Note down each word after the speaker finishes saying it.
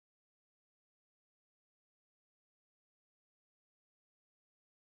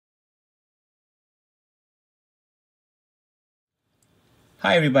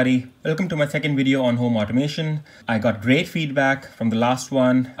Hi everybody, welcome to my second video on home automation. I got great feedback from the last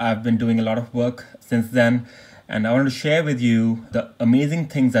one. I've been doing a lot of work since then, and I wanted to share with you the amazing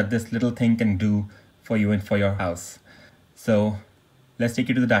things that this little thing can do for you and for your house. So let's take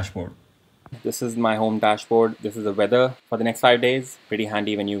you to the dashboard. This is my home dashboard. This is the weather for the next 5 days. Pretty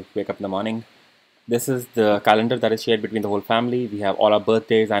handy when you wake up in the morning. This is the calendar that is shared between the whole family. We have all our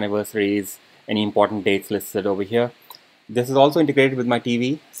birthdays, anniversaries, any important dates listed over here. This is also integrated with my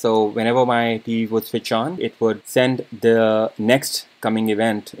TV, so whenever my TV would switch on, it would send the next coming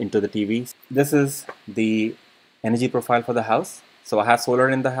event into the TV. This is the energy profile for the house. So I have solar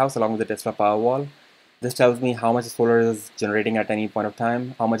in the house along with the Tesla Powerwall. This tells me how much solar is generating at any point of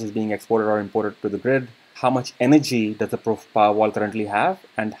time, how much is being exported or imported to the grid, how much energy does the Powerwall currently have,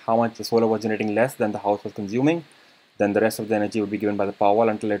 and how much the solar was generating less than the house was consuming. Then the rest of the energy would be given by the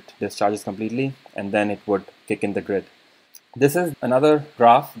Powerwall until it discharges completely, and then it would kick in the grid. This is another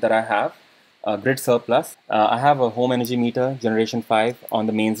graph that I have, grid surplus. I have a home energy meter generation 5 on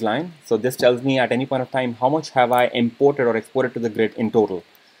the mains line. So this tells me at any point of time how much have I imported or exported to the grid in total.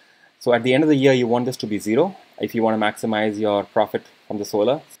 So at the end of the year, you want this to be 0 if you want to maximize your profit from the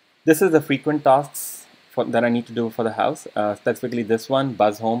solar. This is the frequent tasks that I need to do for the house, specifically this one,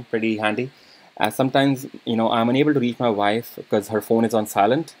 buzz home, pretty handy. Sometimes, I'm unable to reach my wife because her phone is on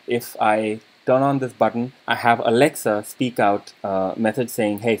silent. If I turn on this button, I have Alexa speak out a message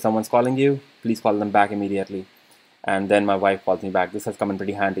saying, hey, someone's calling you, please call them back immediately. And then my wife calls me back. This has come in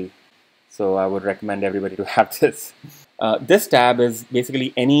pretty handy. So I would recommend everybody to have this. This tab is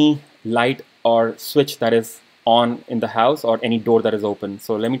basically any light or switch that is on in the house or any door that is open.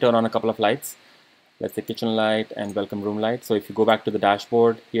 So let me turn on a couple of lights. Let's say kitchen light and welcome room light. So if you go back to the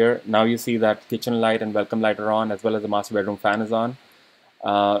dashboard here, now you see that kitchen light and welcome light are on, as well as the master bedroom fan is on.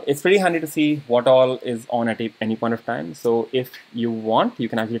 It's pretty handy to see what all is on at any point of time. So if you want, you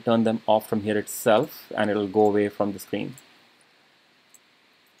can actually turn them off from here itself and it'll go away from the screen.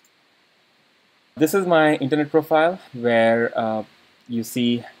 This is my internet profile where you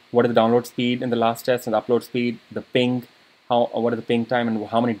see what is the download speed in the last test and the upload speed, the ping, what is the ping time and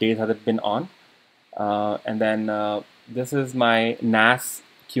how many days has it been on. And then this is my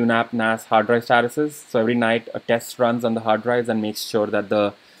QNAP NAS hard drive statuses. So every night a test runs on the hard drives and makes sure that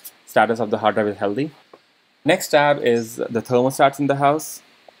the status of the hard drive is healthy. Next tab is the thermostats in the house,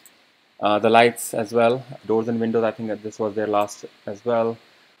 the lights as well, doors and windows. I think that this was there last as well.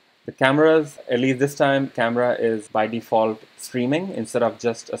 The cameras, at least this time, camera is by default streaming instead of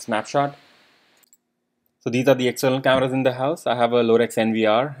just a snapshot. So these are the external cameras in the house. I have a Lorex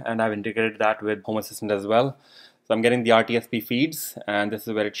NVR and I've integrated that with Home Assistant as well. So I'm getting the RTSP feeds and this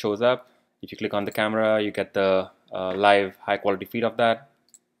is where it shows up. If you click on the camera, you get the live high quality feed of that.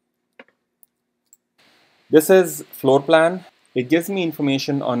 This is FloorPlan. It gives me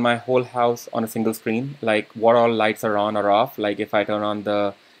information on my whole house on a single screen, like what all lights are on or off. Like if I turn on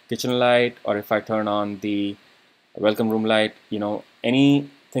the kitchen light or if I turn on the welcome room light,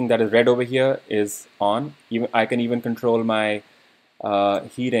 anything that is red over here is on. I can even control my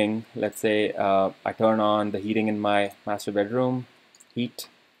heating. Let's say I turn on the heating in my master bedroom, heat.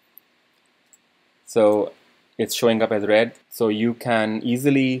 So it's showing up as red. So you can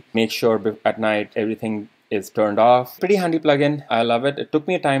easily make sure at night everything is turned off. Pretty handy plugin. I love it. It took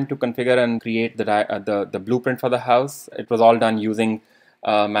me a time to configure and create the blueprint for the house. It was all done using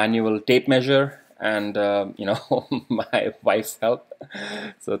manual tape measure and my wife's help.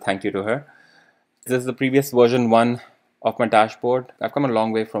 So thank you to her. This is the previous version 1 of my dashboard. I've come a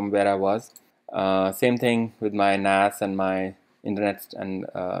long way from where I was. Same thing with my NAS and my internet and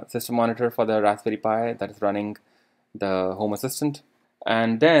system monitor for the Raspberry Pi that is running the Home Assistant.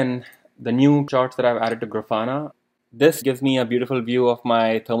 And then the new charts that I've added to Grafana. This gives me a beautiful view of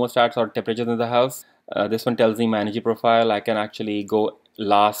my thermostats or temperatures in the house. This one tells me my energy profile. I can actually go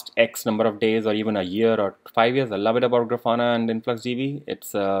last X number of days or even a year or 5 years. I love it about Grafana and InfluxDB.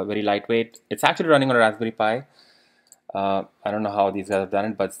 It's very lightweight. It's actually running on a Raspberry Pi. I don't know how these guys have done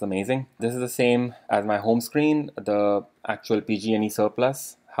it, but it's amazing. This is the same as my home screen, the actual PG&E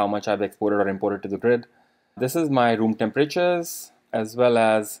surplus, how much I've exported or imported to the grid. This is my room temperatures, as well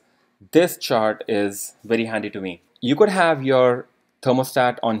as this chart is very handy to me. You could have your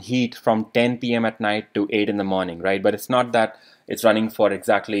thermostat on heat from 10 p.m. at night to 8 in the morning, right? But it's not that it's running for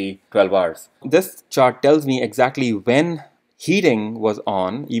exactly 12 hours. This chart tells me exactly when heating was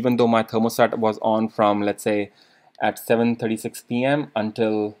on, even though my thermostat was on from, let's say, at 7:36 p.m.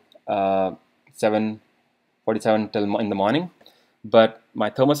 until 7:47 till in the morning. But my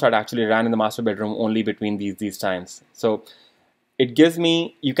thermostat actually ran in the master bedroom only between these times. So it gives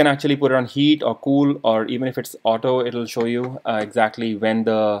me, you can actually put it on heat or cool, or even if it's auto, it'll show you exactly when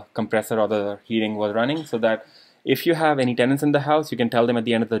the compressor or the heating was running, so that if you have any tenants in the house, you can tell them at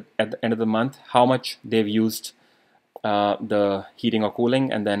the end of the month how much they've used the heating or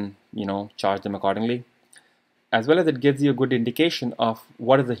cooling, and then charge them accordingly. As well as it gives you a good indication of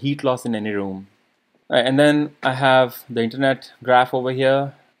what is the heat loss in any room. And then I have the internet graph over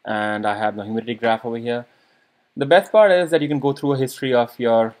here, and I have the humidity graph over here. The best part is that you can go through a history of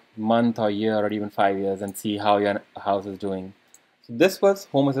your month or year or even 5 years and see how your house is doing. So this was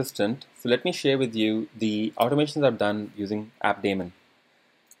Home Assistant. So let me share with you the automations I've done using AppDaemon.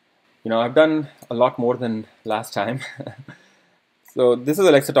 I've done a lot more than last time. So this is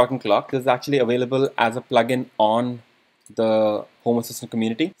Alexa Talking Clock. This is actually available as a plugin on the Home Assistant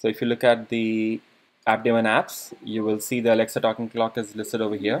community. So if you look at the AppDaemon apps, you will see the Alexa Talking Clock is listed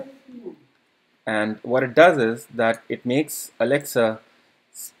over here. And what it does is that it makes Alexa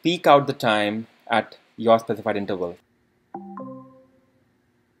speak out the time at your specified interval.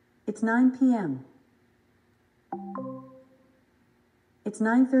 It's 9 p.m. It's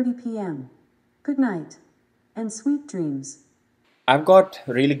 9:30 p.m. Good night and sweet dreams. I've got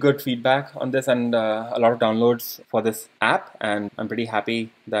really good feedback on this and a lot of downloads for this app, and I'm pretty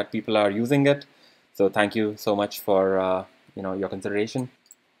happy that people are using it. So thank you so much for your consideration.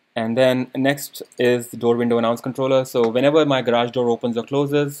 And then next is the door window announce controller. So whenever my garage door opens or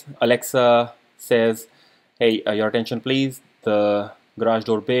closes, Alexa says, hey, your attention please, the garage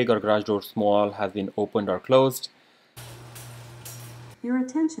door big or garage door small has been opened or closed. Your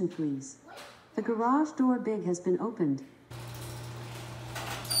attention please, the garage door big has been opened.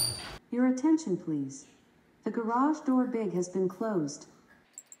 Your attention please, the garage door big has been closed.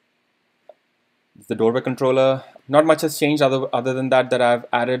 The doorbell controller, not much has changed other than that I've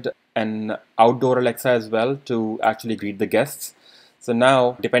added an outdoor Alexa as well to actually greet the guests. So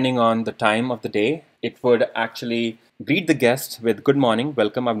now, depending on the time of the day, it would actually greet the guest with good morning,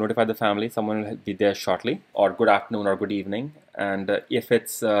 welcome, I've notified the family, someone will be there shortly, or good afternoon or good evening. And if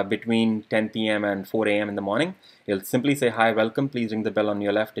it's between 10 p.m. and 4 a.m. in the morning, it'll simply say, hi, welcome, please ring the bell on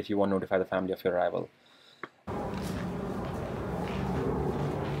your left if you want to notify the family of your arrival.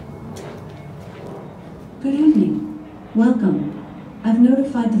 Good evening. Welcome. I've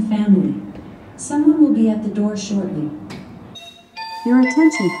notified the family. Someone will be at the door shortly. Your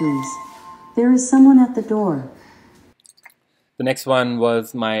attention, please. There is someone at the door. The next one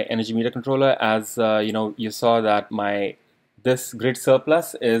was my energy meter controller. As you saw that this grid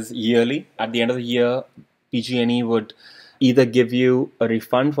surplus is yearly. At the end of the year, PG&E would either give you a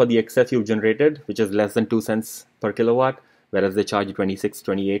refund for the excess you've generated, which is less than 2 cents per kilowatt, whereas they charge you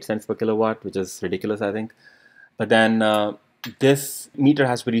 28 cents per kilowatt, which is ridiculous, I think. But then this meter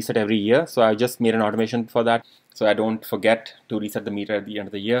has to be reset every year, so I just made an automation for that, so I don't forget to reset the meter at the end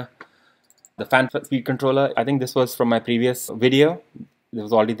of the year. The fan speed controller, I think this was from my previous video. It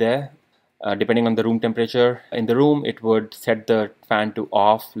was already there. Depending on the room temperature in the room, it would set the fan to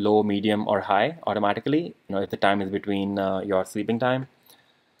off, low, medium, or high automatically, if the time is between your sleeping time.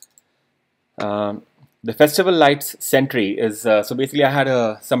 The festival lights sentry is, so basically I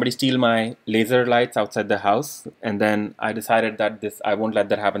had somebody steal my laser lights outside the house, and then I decided that I won't let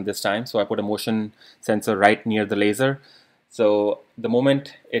that happen this time, so I put a motion sensor right near the laser. So the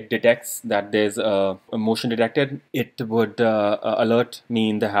moment it detects that there's a motion detected, it would alert me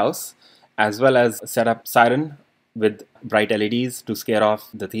in the house, as well as set up siren with bright LEDs to scare off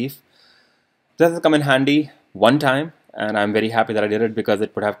the thief. This has come in handy one time, and I'm very happy that I did it because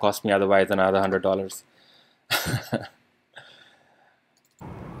it would have cost me otherwise another $100.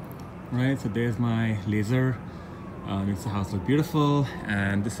 Right, so there's my laser. Makes the house look beautiful,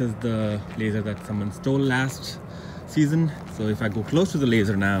 and this is the laser that someone stole last season. So if I go close to the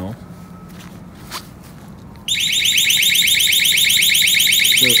laser now,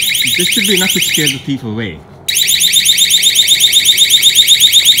 so this should be enough to scare the thief away.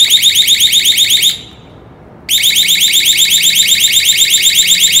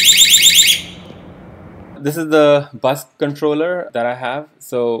 This is the bus controller that I have.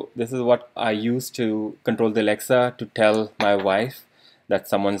 So this is what I use to control the Alexa to tell my wife that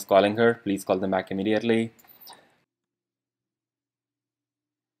someone's calling her. Please call them back immediately.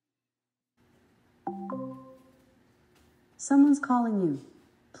 Someone's calling you.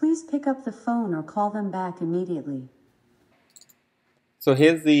 Please pick up the phone or call them back immediately. So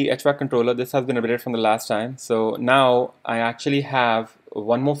here's the HVAC controller. This has been updated from the last time. So now I actually have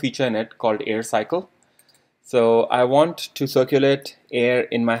one more feature in it called air cycle. So I want to circulate air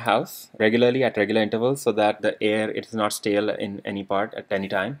in my house regularly at regular intervals so that the air is not stale in any part at any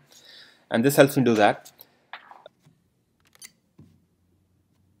time. And this helps me do that.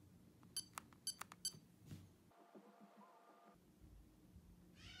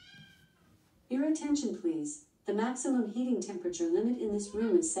 attention please. The maximum heating temperature limit in this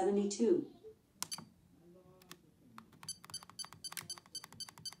room is 72.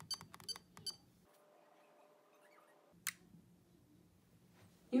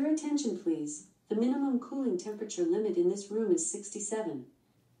 Your attention please. The minimum cooling temperature limit in this room is 67.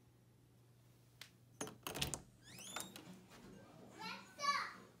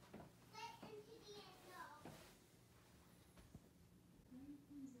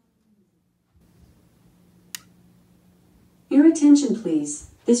 Your attention please.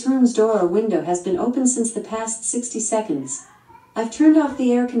 This room's door or window has been open since the past 60 seconds. I've turned off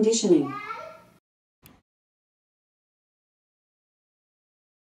the air conditioning.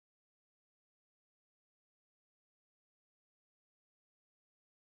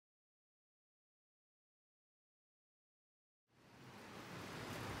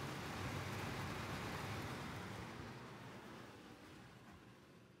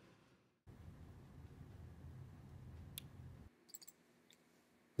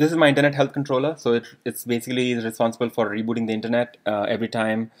 This is my internet health controller, so it's basically responsible for rebooting the internet every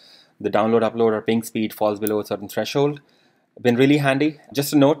time the download, upload, or ping speed falls below a certain threshold. Been really handy.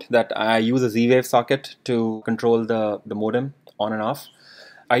 Just a note that I use a Z-Wave socket to control the modem on and off.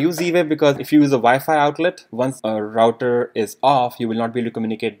 I use Z-Wave because if you use a Wi-Fi outlet, once a router is off, you will not be able to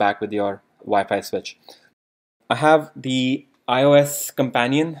communicate back with your Wi-Fi switch. I have the iOS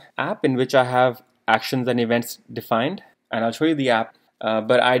companion app in which I have actions and events defined, and I'll show you the app.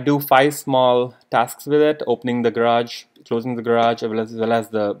 But I do 5 small tasks with it: opening the garage, closing the garage, as well as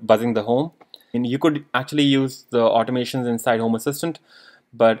the buzzing the home. And you could actually use the automations inside Home Assistant,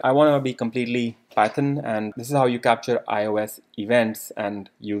 but I want to be completely Python, and this is how you capture iOS events and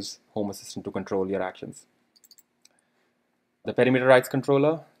use Home Assistant to control your actions. The perimeter rights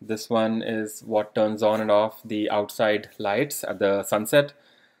controller, this one is what turns on and off the outside lights at the sunset,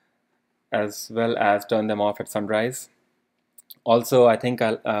 as well as turn them off at sunrise. Also, I think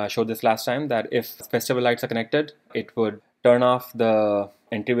I showed this last time, that if festival lights are connected, it would turn off the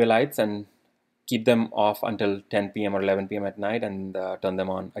entryway lights and keep them off until 10 p.m. or 11 p.m. at night, and turn them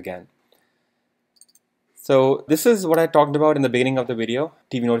on again. So this is what I talked about in the beginning of the video,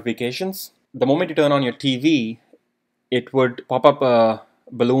 TV notifications. The moment you turn on your TV, it would pop up a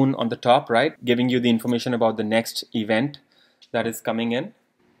balloon on the top, right, giving you the information about the next event that is coming in.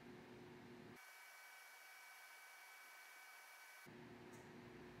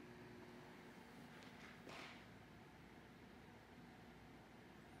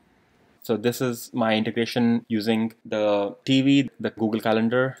 So this is my integration using the TV, the Google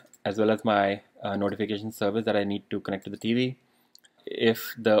Calendar, as well as my notification service that I need to connect to the TV.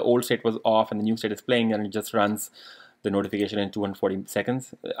 If the old state was off and the new state is playing, then it just runs the notification in 240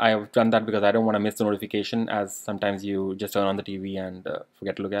 seconds. I have done that because I don't want to miss the notification, as sometimes you just turn on the TV and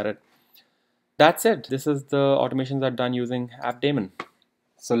forget to look at it. That's it. This is the automations I've done using AppDaemon.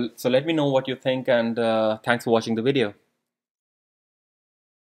 So let me know what you think, and thanks for watching the video.